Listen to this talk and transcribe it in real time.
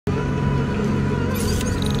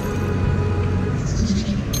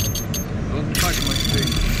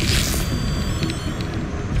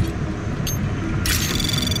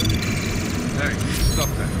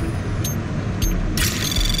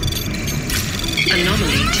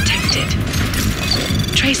Anomaly detected.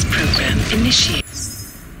 Trace program initiated.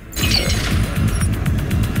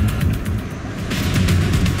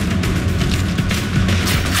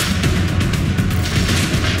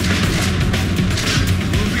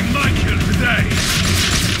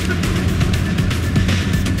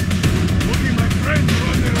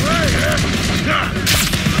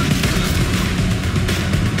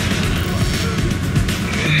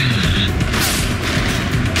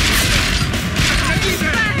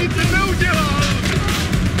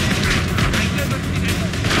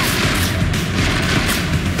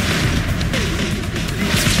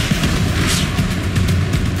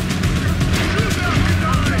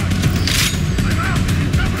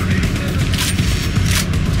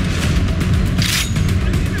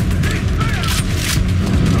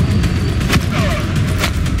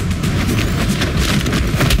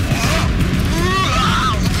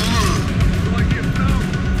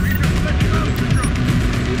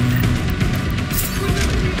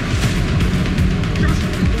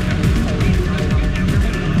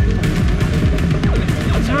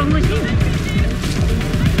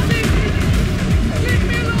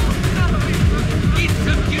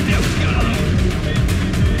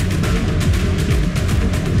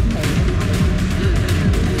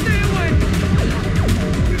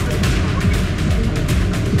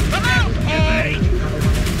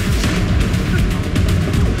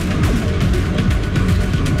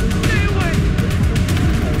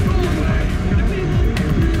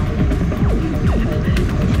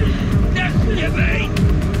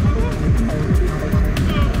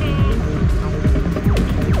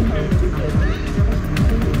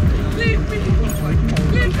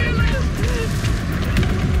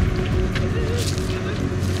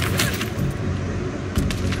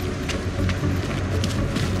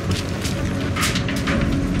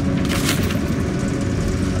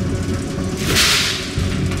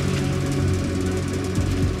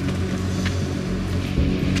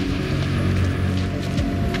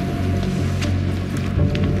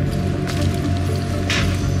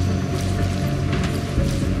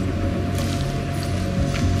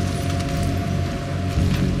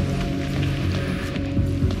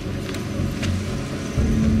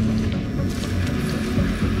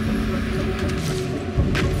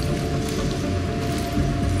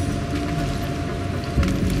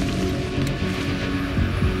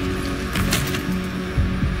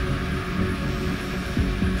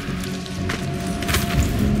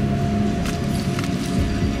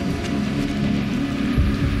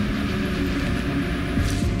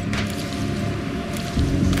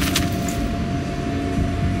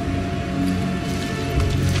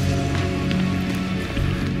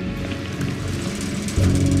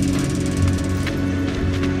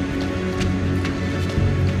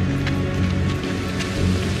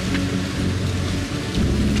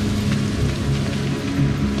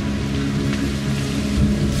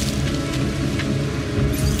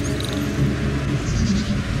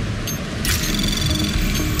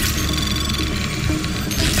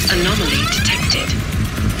 Anomaly detected.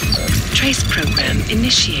 Trace program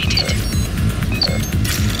initiated.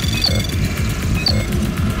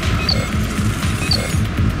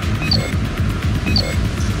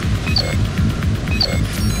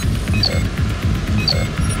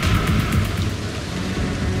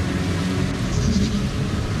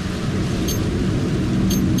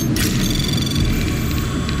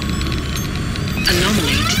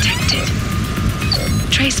 Anomaly detected.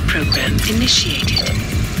 Trace program initiated.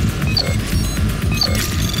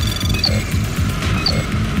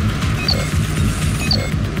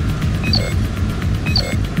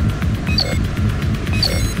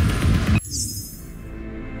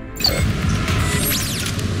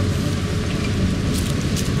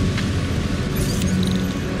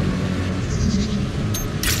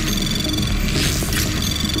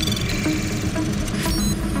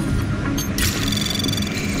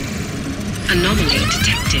 Anomaly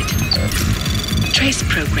detected. Trace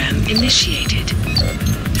program initiated.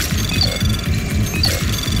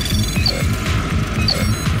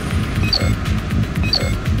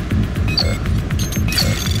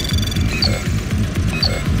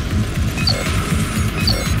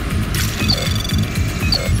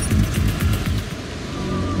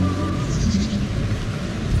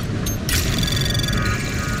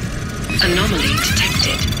 Anomaly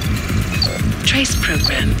detected. Trace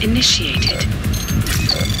program initiated.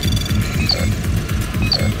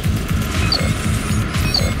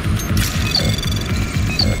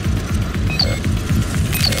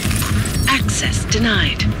 Access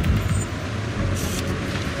denied.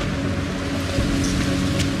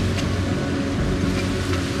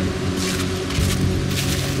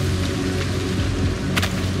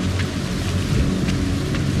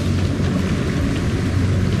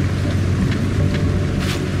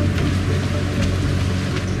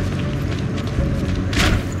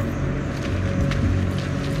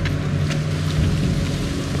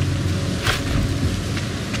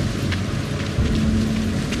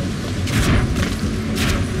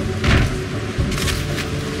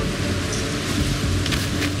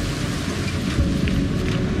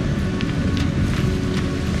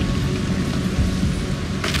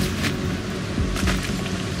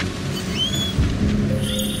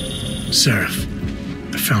 Seraph.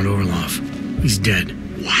 I found Orlov. He's dead.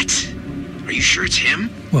 What? Are you sure it's him?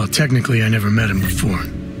 Well, technically I never met him before.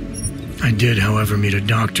 I did, however, meet a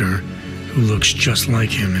doctor who looks just like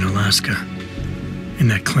him in Alaska. In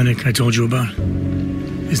that clinic I told you about.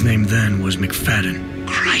 His name then was McFadden.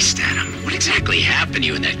 Christ, Adam. What exactly happened to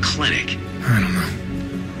you in that clinic? I don't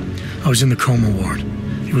know. I was in the coma ward.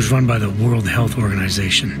 It was run by the World Health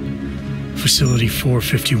Organization. Facility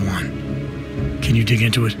 451. Can you dig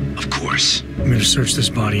into it? Of course. I'm going to search this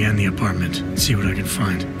body and the apartment and see what I can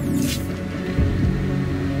find.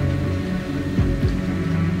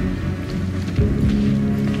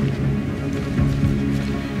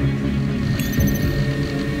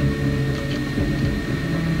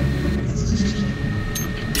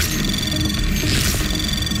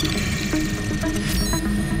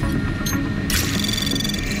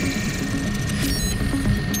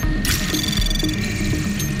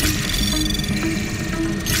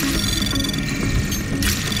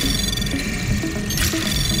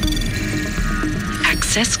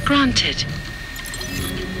 Access granted.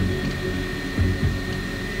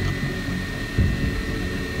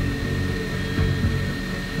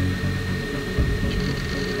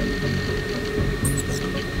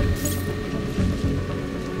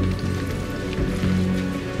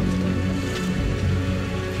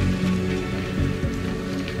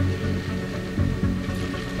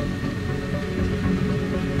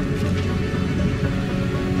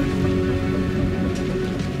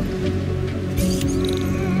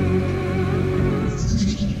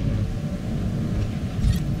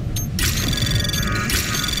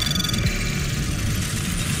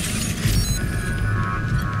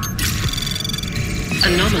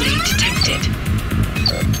 Anomaly detected.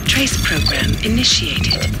 Trace program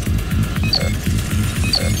initiated.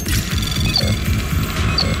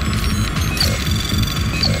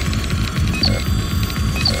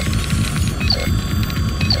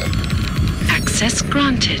 Access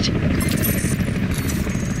granted.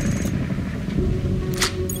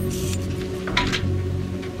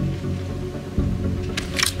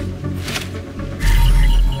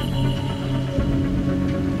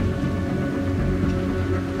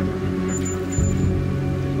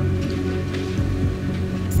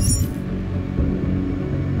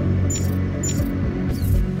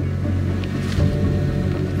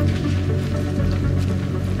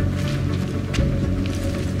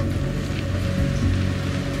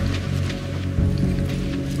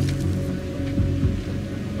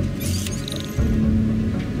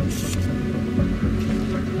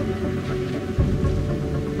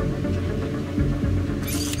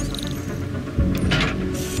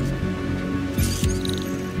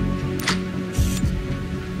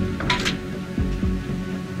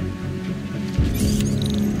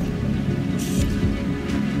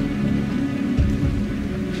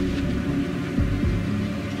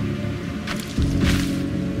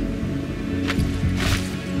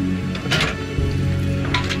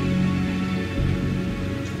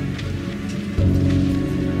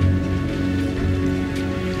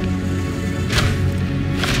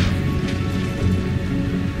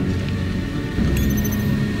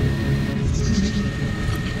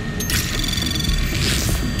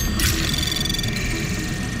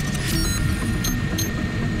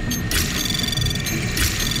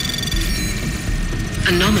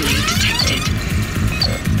 Anomaly detected.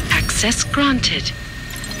 Access granted.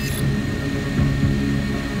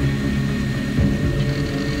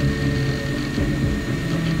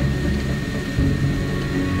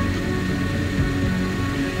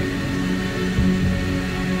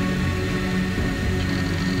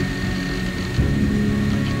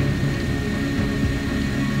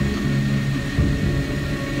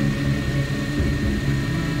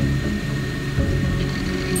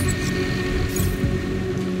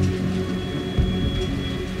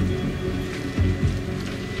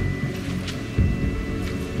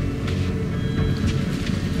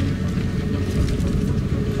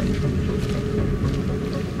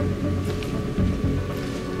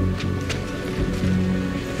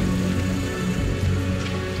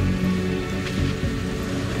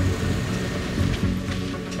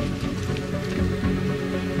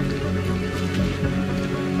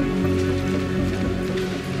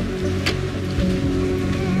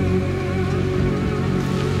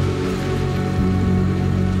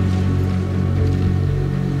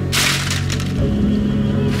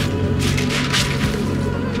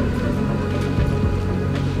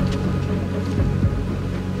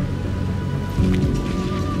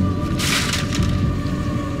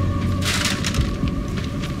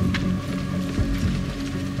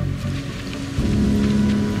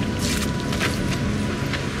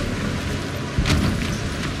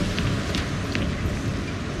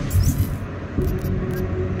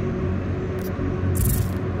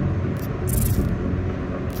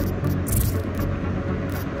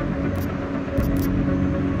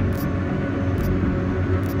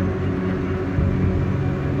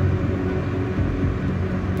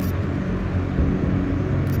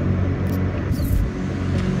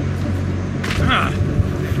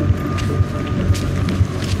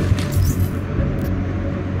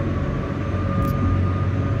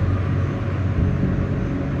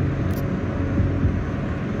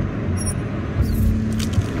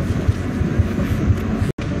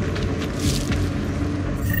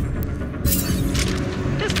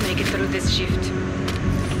 shift.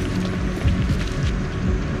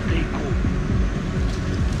 Stay cool.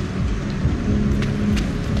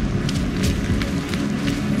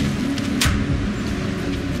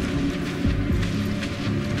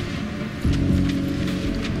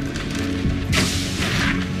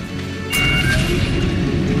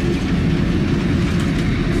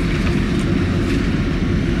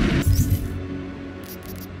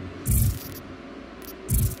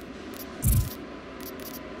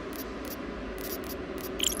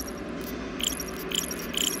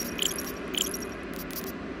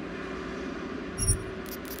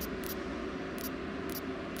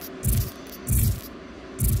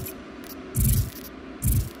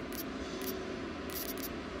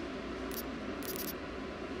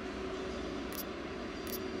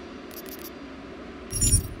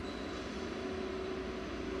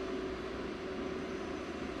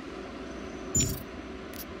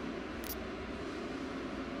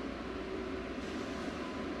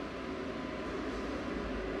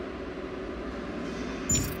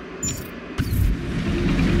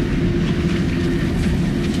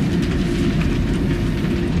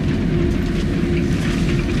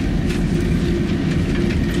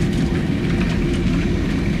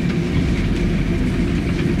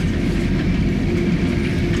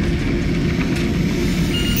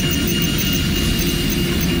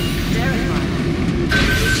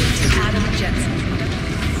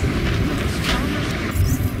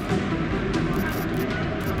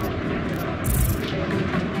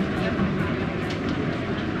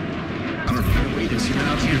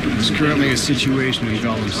 There's currently a situation in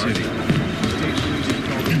Gotham City.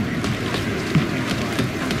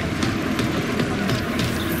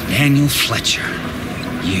 Daniel Fletcher,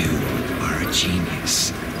 you are a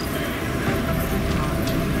genius.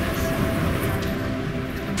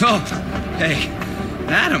 Oh, hey,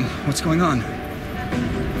 Adam, what's going on?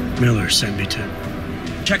 Miller sent me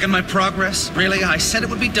to... Checking my progress? Really? I said it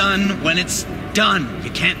would be done when it's done.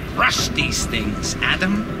 You can't rush these things,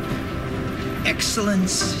 Adam.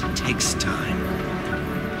 Excellence takes time.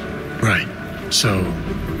 Right. So...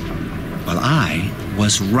 Well, I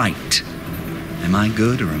was right. Am I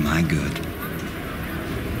good or am I good?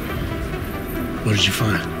 What did you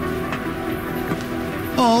find?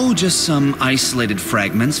 Oh, just some isolated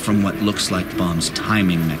fragments from what looks like the bomb's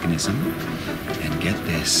timing mechanism. And get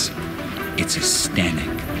this, it's a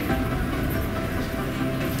Stanek.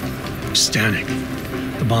 Stanek?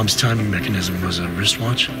 The bomb's timing mechanism was a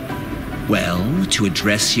wristwatch? Well, to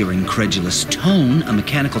address your incredulous tone, a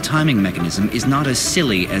mechanical timing mechanism is not as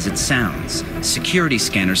silly as it sounds. Security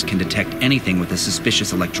scanners can detect anything with a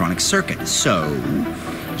suspicious electronic circuit, so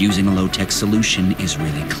using a low-tech solution is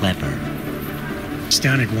really clever.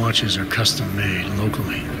 Stanek watches are custom-made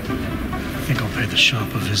locally. I think I'll pay the shop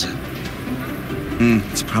a visit.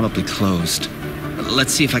 It's probably closed.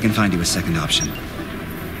 Let's see if I can find you a second option.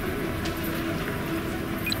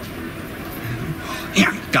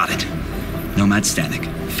 Yeah, got it. Nomad Stanek,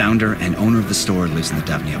 founder and owner of the store, lives in the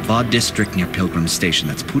Davnia Vod district near Pilgrim Station.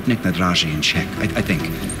 That's Putnik Nadraji in Czech, I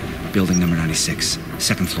think. Building number 96,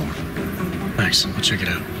 second floor. Thanks, I'll check it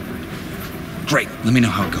out. Great, let me know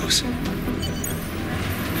how it goes.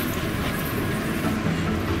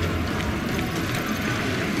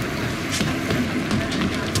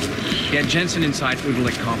 Get Jensen inside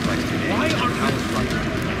Udalik Complex today. Why are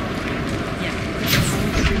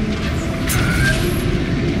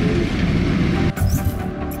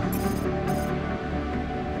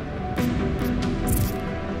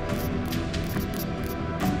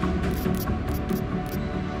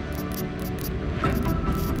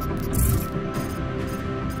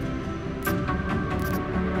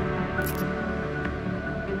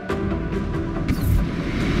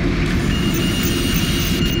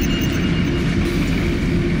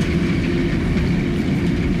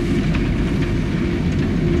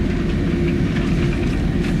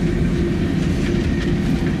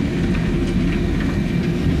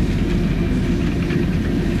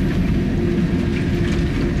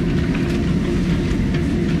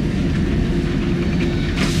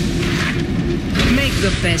The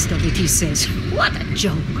best of it, he says. What a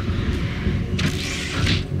joke.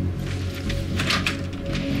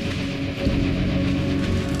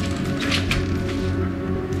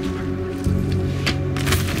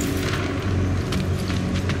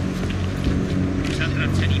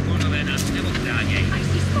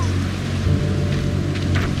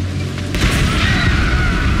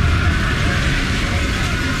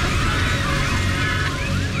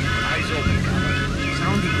 Eyes open.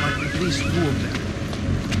 Sounding like at least two of them.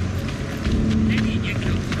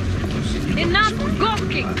 Enough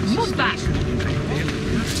gawking! Move back!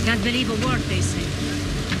 Can't believe a word they say.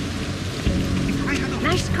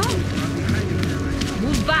 Nice coat.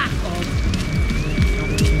 Move back, Og.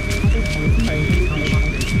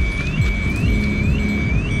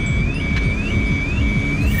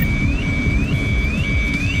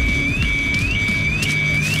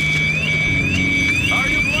 Are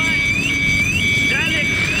you blind? Stanek!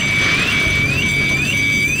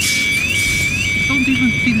 I don't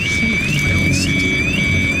even feel safe in my own city.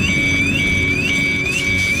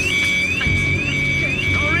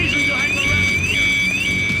 No reason to hang around here.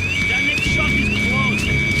 Stanek's shop is closed.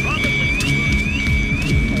 Probably for good.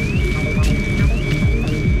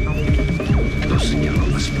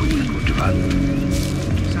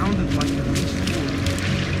 Sounded like at least four.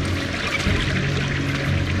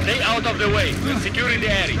 Stay out of the way. We're securing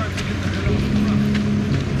the area.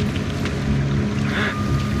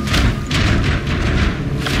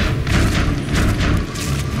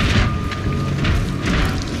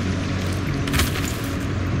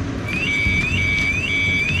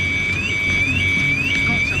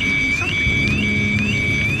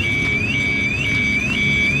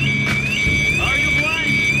 Are you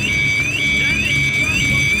blind? Stanek's shop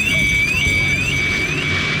won't be open for a while.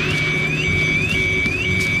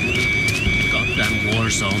 Goddamn war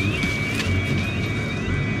zone.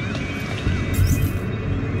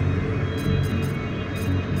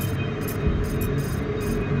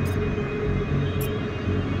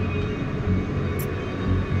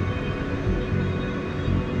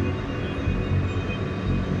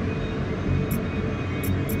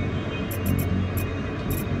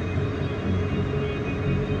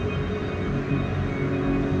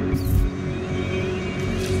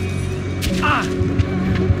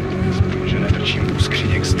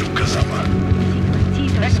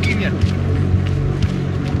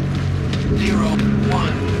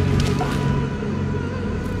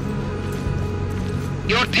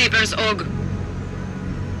 Your papers, Og.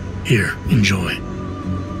 Here, enjoy.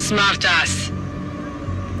 Smart ass.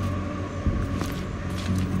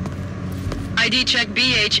 ID check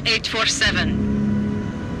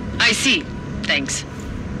BH847. I see. Thanks.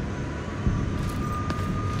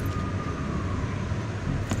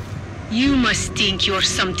 You must think you're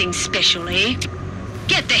something special, eh?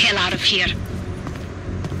 Get the hell out of here.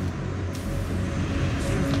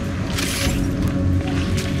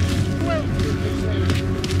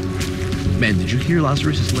 Man, did you hear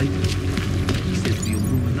Lazarus is late? He says the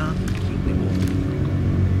Illuminati killed them all.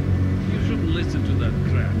 You shouldn't listen to that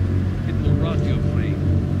crap. It will rot your brain.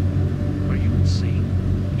 Are you insane?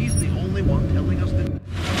 He's the only one telling us that...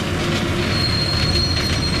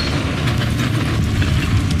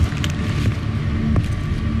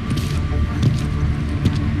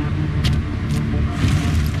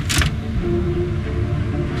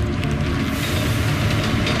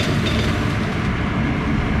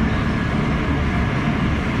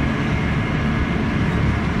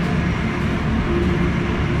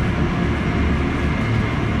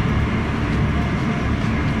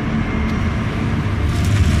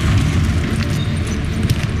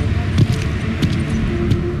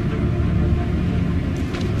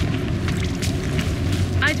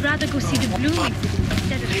 I'd rather go see the blue exhibit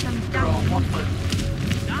instead of some dumb...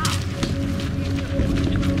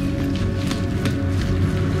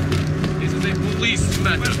 This is a police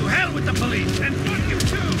matter. Well, to hell with the police, and fuck you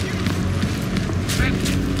too!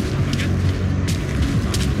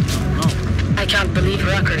 I can't believe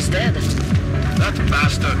Rucker's dead. That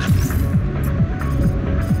bastard!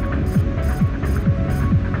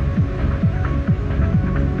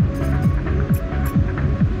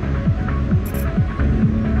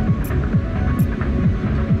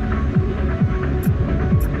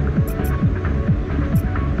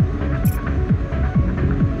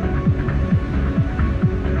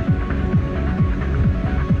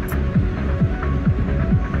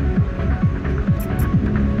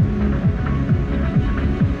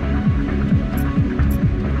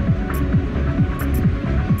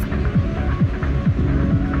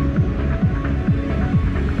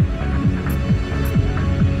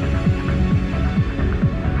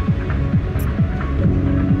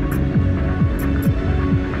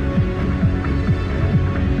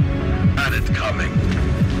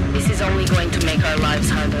 This is only going to make our lives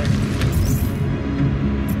harder.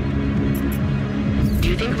 Do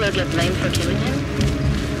you think we'll get blamed for killing him?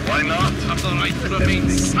 Why not? Have the right to remain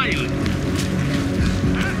silent.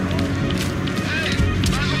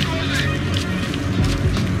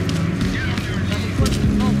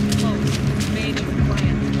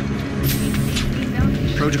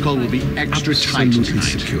 Protocol will be extra tight tonight.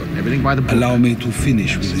 Secure. Everything by the book. Allow me to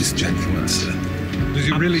finish with this gentleman, sir. Does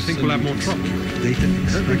he really think we'll have more trouble? I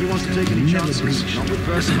don't think he wants to take any chances. Not with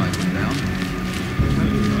Versailles down.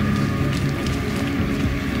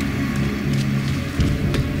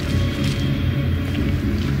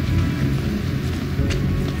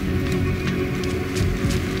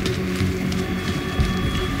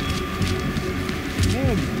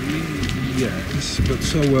 Yes, but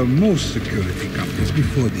so were most security companies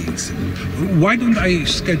before the incident. Why don't I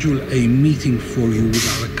schedule a meeting for you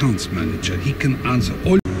with our accounts manager? He can answer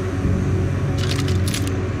all...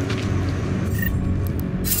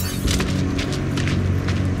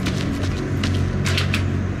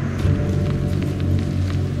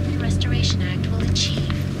 The Restoration Act will achieve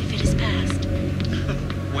if it is passed.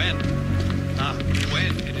 When?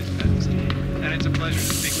 When it is passed. And it's a pleasure to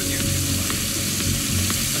speak with you.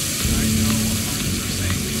 I know opponents are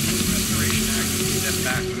saying the Restoration Act is a step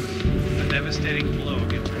backward, a devastating blow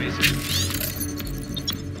against basic...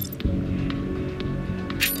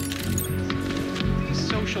 These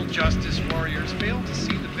social justice warriors fail to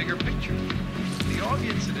see the bigger picture. The Og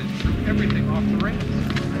incident threw everything off the rails.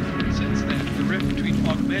 Since then, the rift between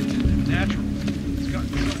augmented and natural has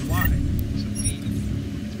gotten so wide, so deep,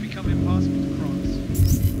 it's become impossible to cross.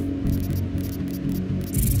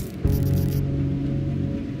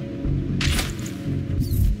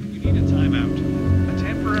 We need a timeout, a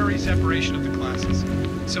temporary separation of the classes,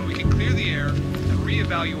 so we can clear the air and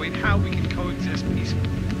reevaluate how we can coexist peacefully.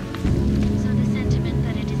 So the sentiment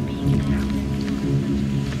that it is being enacted.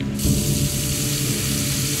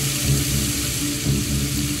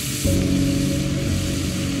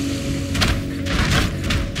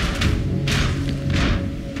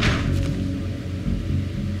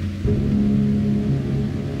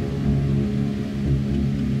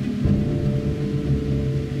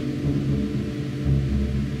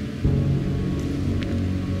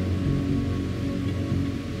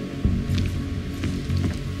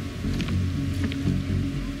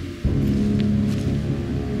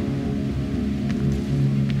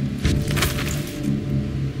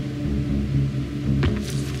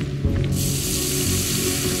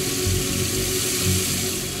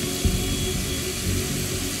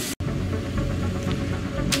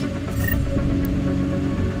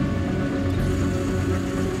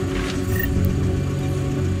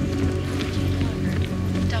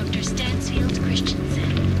 Dr. Stansfield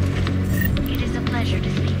Christensen. It is a pleasure to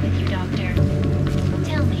speak with you, Doctor.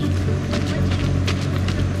 Tell me,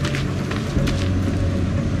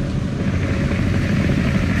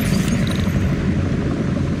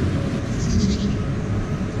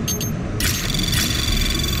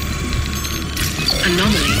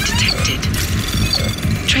 Anomaly detected.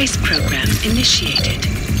 Trace program initiated.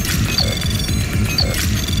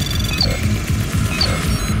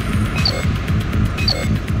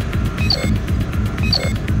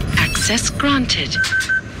 Access granted.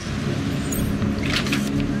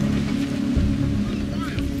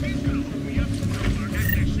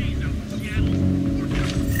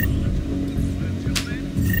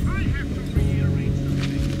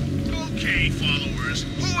 Okay, followers.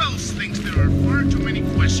 Who else thinks there are far too many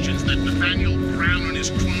questions that Nathaniel Brown and his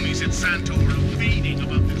cronies at Santo are evading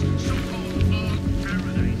about this so-called Og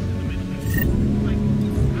paradise in the Middle East? Like,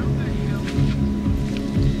 how the hell can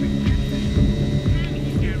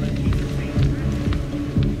you guarantee the same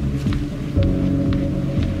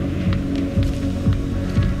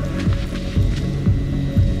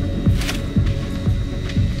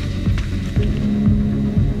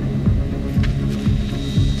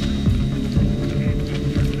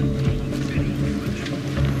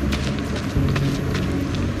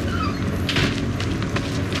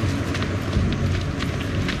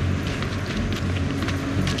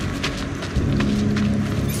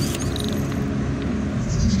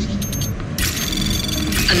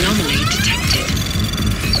Anomaly detected.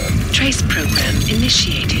 Trace program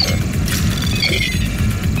initiated.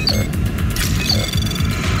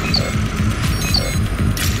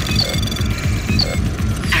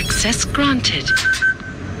 Access granted.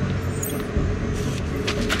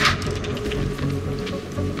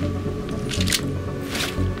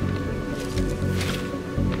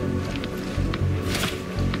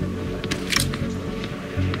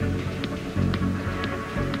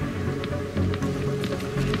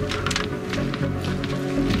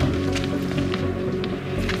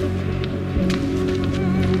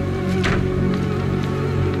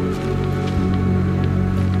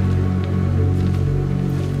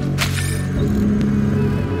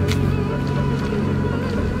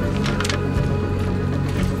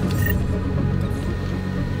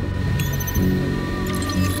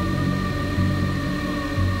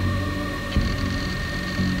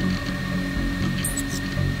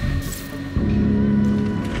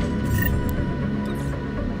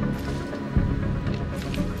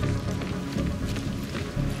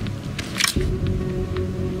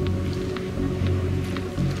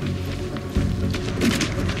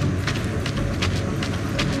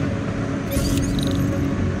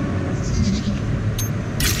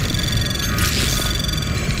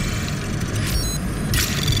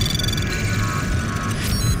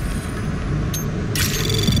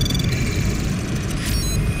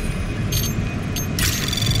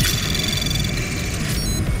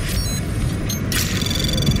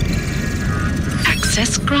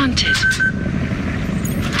 Access granted.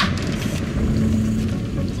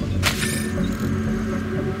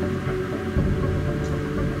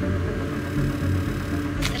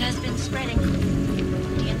 It has been spreading from the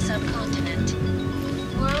Indian subcontinent.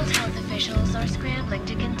 World health officials are scrambling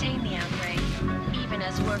to contain the outbreak, even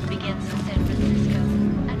as work begins in San Francisco.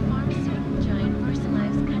 At pharmaceutical giant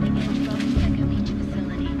Versalife's cutting-edge Rockseca Beach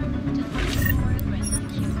facility to find a more aggressive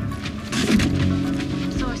cure.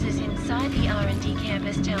 Sources inside the R&D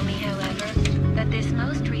campus tell me, however, that this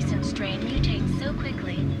most recent strain mutates so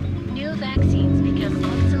quickly, new vaccines become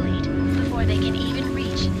obsolete before they can even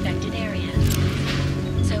reach infected areas.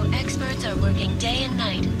 So experts are working day and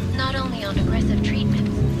night, not only on aggressive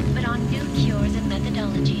treatments, but on new cures and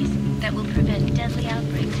methodologies that will prevent deadly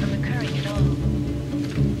outbreaks from occurring at all.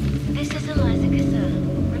 This is Eliza Kassa,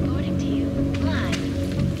 reporting to you, live,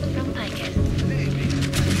 from Picus.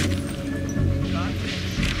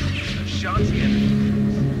 Shots together.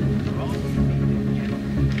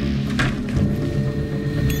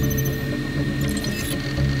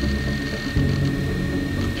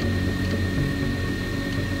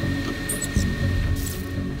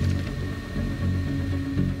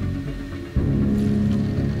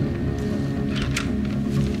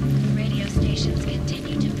 Radio stations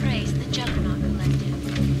continue to praise the Juggernaut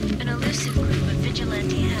Collective, an elusive group of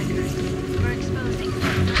vigilante hackers who are exposing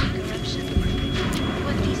technology corruption.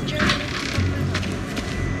 What these journalists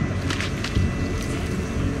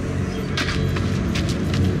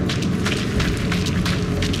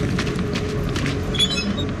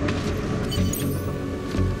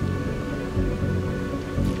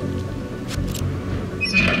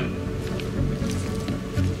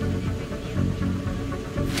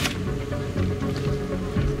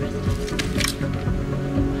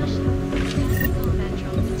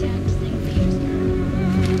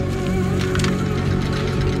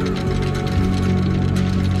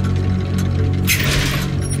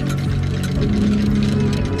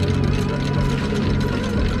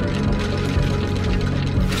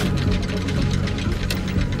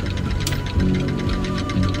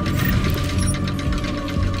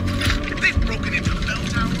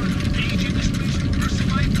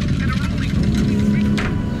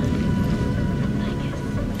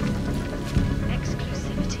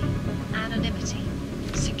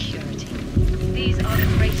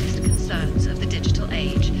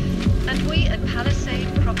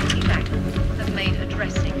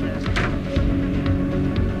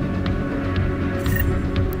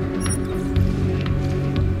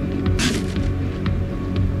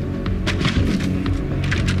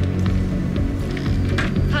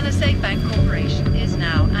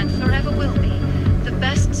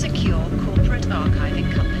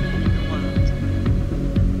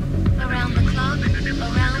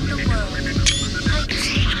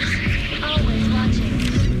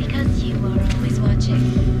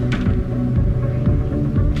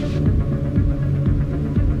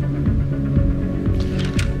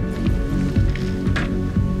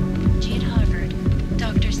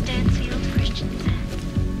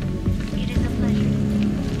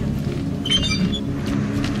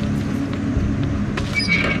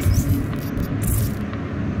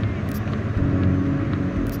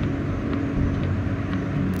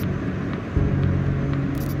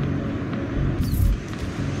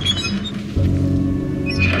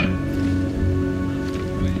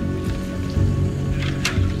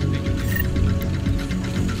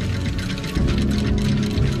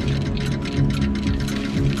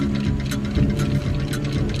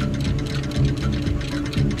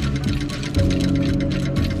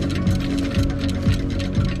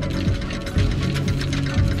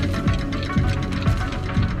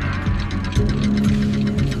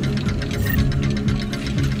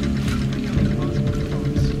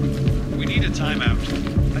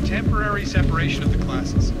separation of the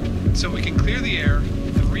classes, so we can clear the air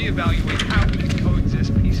and reevaluate how we can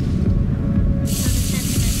coexist peacefully.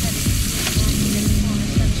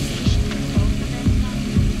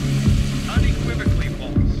 Unequivocally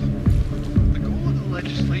false. The goal of the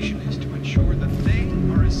legislation is to ensure that they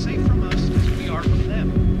are as safe from us as we are from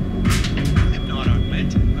them. I'm not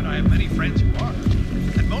augmented, but I have many friends who are,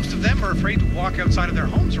 and most of them are afraid to walk outside of their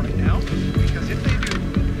homes right now, because if they do,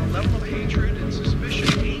 the level of hatred and suspicion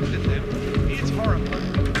aimed at them, it's horrifying.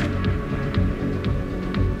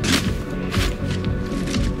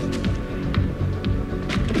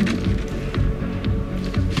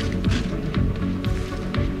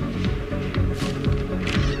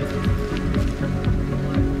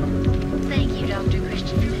 Thank you, Dr.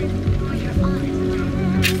 Christensen, for your honest work.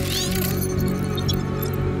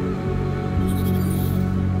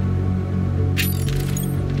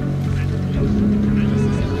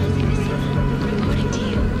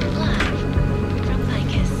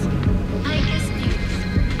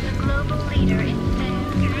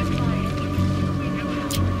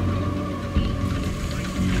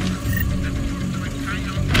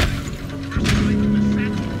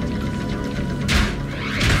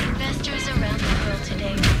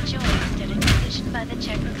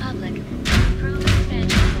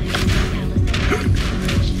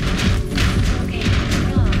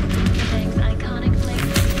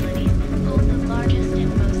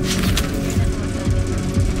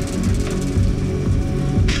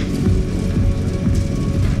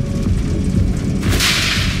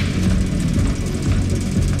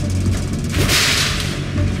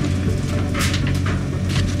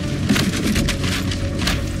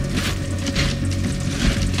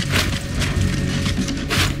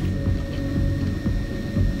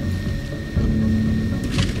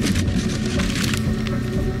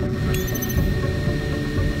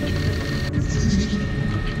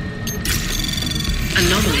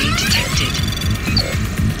 anomaly detected.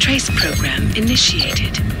 Trace program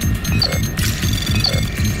initiated.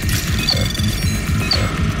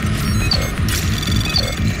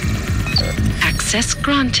 Access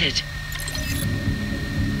granted.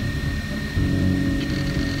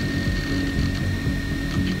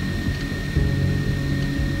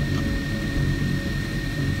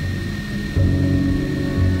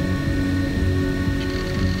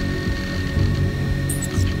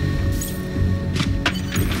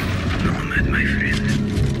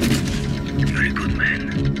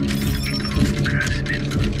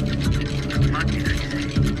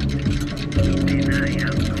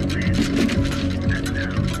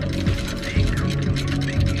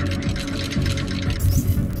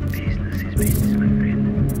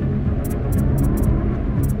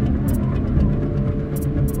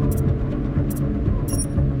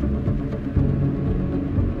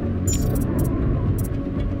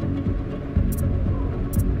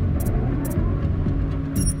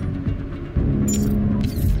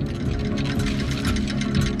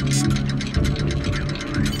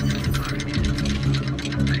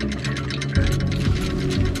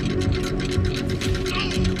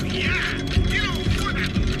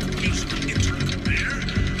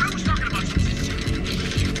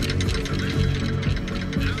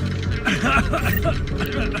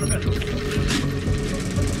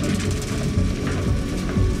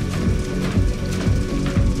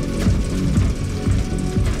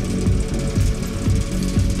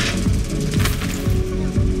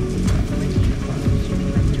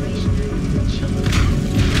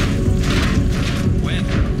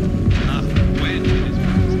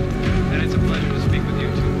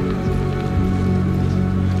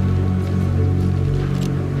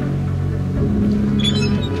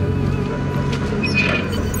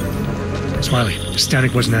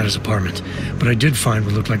 Stanek wasn't at his apartment, but I did find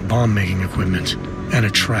what looked like bomb-making equipment and a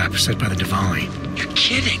trap set by the Diwali. You're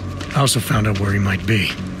kidding! I also found out where he might be.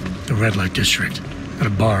 The Red Light District, at a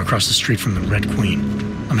bar across the street from the Red Queen.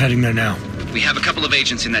 I'm heading there now. We have a couple of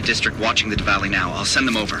agents in that district watching the Diwali now. I'll send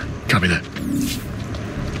them over. Copy that.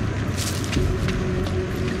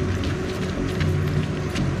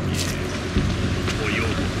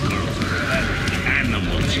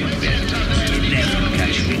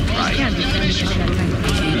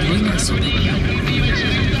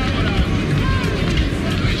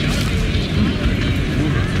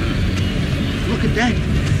 Look at that.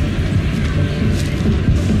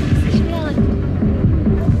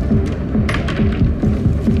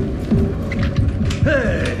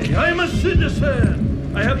 Hey, I'm a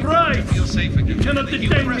citizen. I have rights. You cannot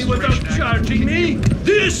detain me without charging me.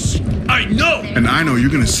 This I know. And I know you're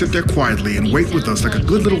gonna sit there quietly and wait with us like a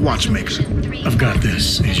good little watchmaker. I've got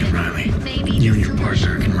this, Agent Riley. You and your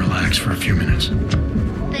partner can relax for a few minutes.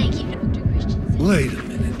 Thank you, Dr. Christensen. Wait a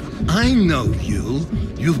minute. I know you.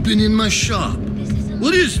 You've been in my shop.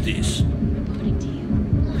 What is this?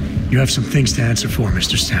 You have some things to answer for,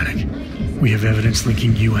 Mr. Stanek. We have evidence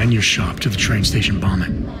linking you and your shop to the train station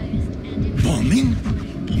bombing. Bombing?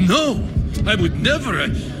 No, I would never.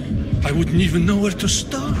 I wouldn't even know where to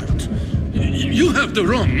start. You have the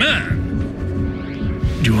wrong man.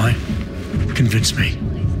 Do I? Convince me.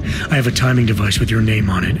 I have a timing device with your name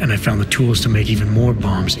on it, and I found the tools to make even more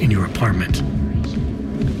bombs in your apartment.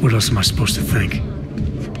 What else am I supposed to think?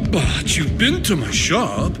 But you've been to my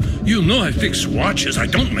shop. You know I fix watches. I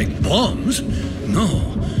don't make bombs.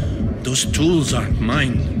 No, those tools aren't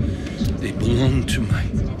mine. They belong to my...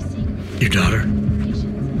 Your daughter?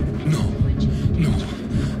 No.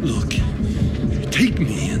 Look, take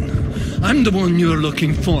me in. I'm the one you're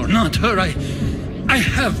looking for, not her. I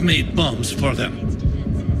have made bombs for them.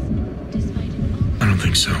 I don't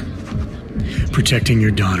think so. Protecting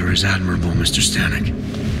your daughter is admirable, Mr. Stanek.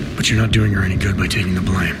 But you're not doing her any good by taking the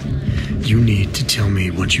blame. You need to tell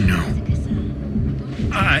me what you know.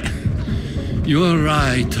 You're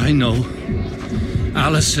right, I know.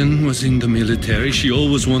 Allison was in the military. She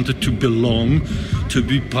always wanted to belong, to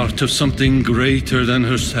be part of something greater than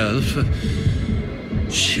herself.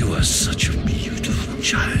 She was such a beautiful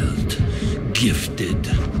child. Gifted.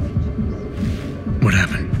 What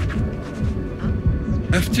happened?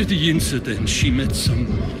 After the incident, she met some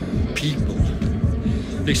people.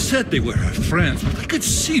 They said they were her friends, but I could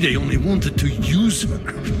see they only wanted to use her.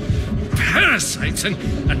 Parasites,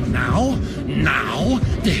 and now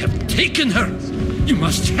they have taken her. You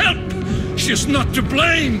must help. She is not to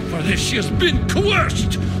blame for this. She has been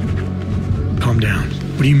coerced. Calm down.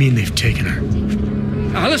 What do you mean they've taken her?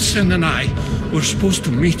 Allison and I were supposed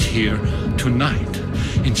to meet here tonight.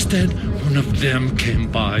 Instead, one of them came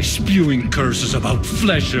by, spewing curses about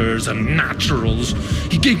fleshers and naturals.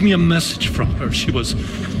 He gave me a message from her. She was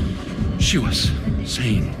She was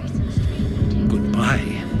saying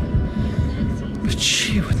goodbye, but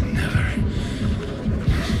she would never.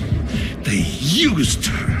 They used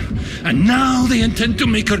her, and now they intend to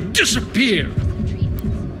make her disappear.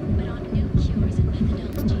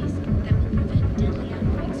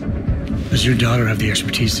 Does your daughter have the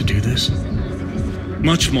expertise to do this?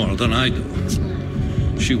 Much more than I do.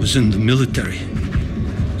 She was in the military.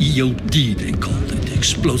 EOD, they called it.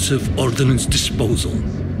 Explosive Ordnance Disposal.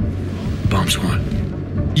 Bomb squad?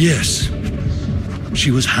 Yes.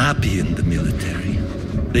 She was happy in the military.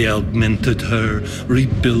 They augmented her,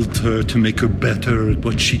 rebuilt her to make her better at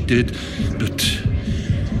what she did. But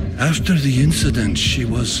after the incident, she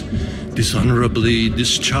was dishonorably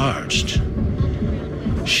discharged.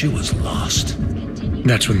 She was lost.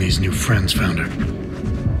 That's when these new friends found her.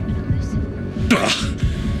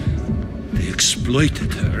 They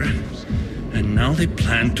exploited her, and now they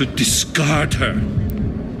plan to discard her.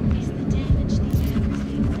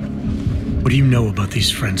 What do you know about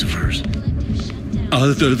these friends of hers?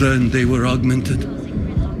 Other than they were augmented?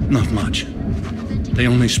 Not much. They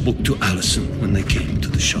only spoke to Allison when they came to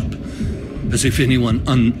the shop. As if anyone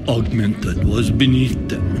unaugmented was beneath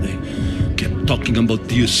them. They kept talking about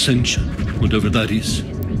the Ascension, whatever that is.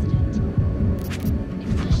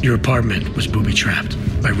 Your apartment was booby-trapped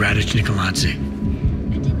by Radic Nicolazzi.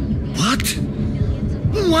 What?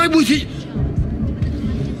 Why would he?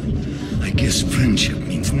 I guess friendship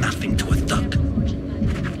means nothing to a thug.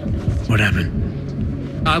 What happened?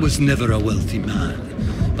 I was never a wealthy man,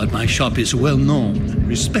 but my shop is well known and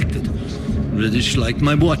respected. Radic liked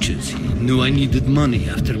my watches. He knew I needed money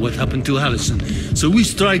after what happened to Allison, so we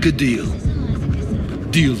strike a deal.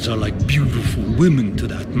 But deals are like beautiful women to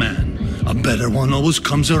that man. A better one always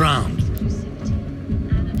comes around.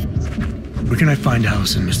 Where can I find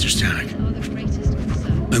Allison, Mr. Stanek?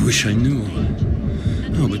 I wish I knew.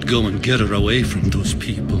 I would go and get her away from those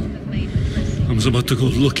people. I was about to go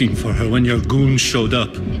looking for her when your goons showed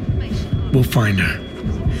up. We'll find her.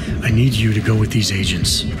 I need you to go with these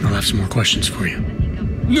agents. I'll have some more questions for you.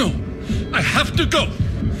 No! I have to go!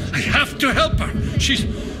 I have to help her!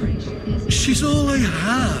 She's all I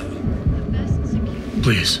have.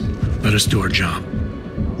 Please, let us do our job.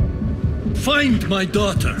 Find my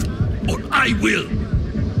daughter, or I will!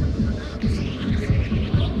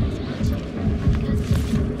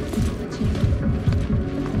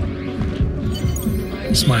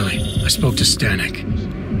 Smiley, I spoke to Stanek.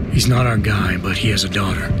 He's not our guy, but he has a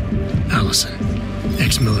daughter, Allison.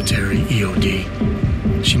 Ex-military, EOD.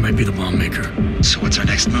 She might be the bomb maker. So what's our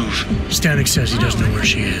next move? Stanek says he doesn't know where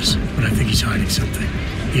she is, but I think he's hiding something.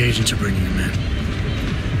 The agents are bringing him in.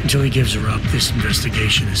 Until he gives her up, this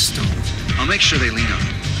investigation is stalled. I'll make sure they lean on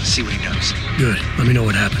him. See what he knows. Good. Let me know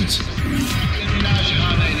what happens.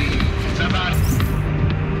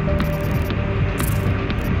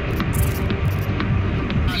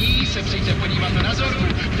 Se přijďte podívat na Zoru,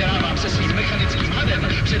 která vám se svým mechanickým hadem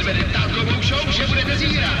předvede takovou show, že budete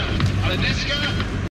zírat. Ale dneska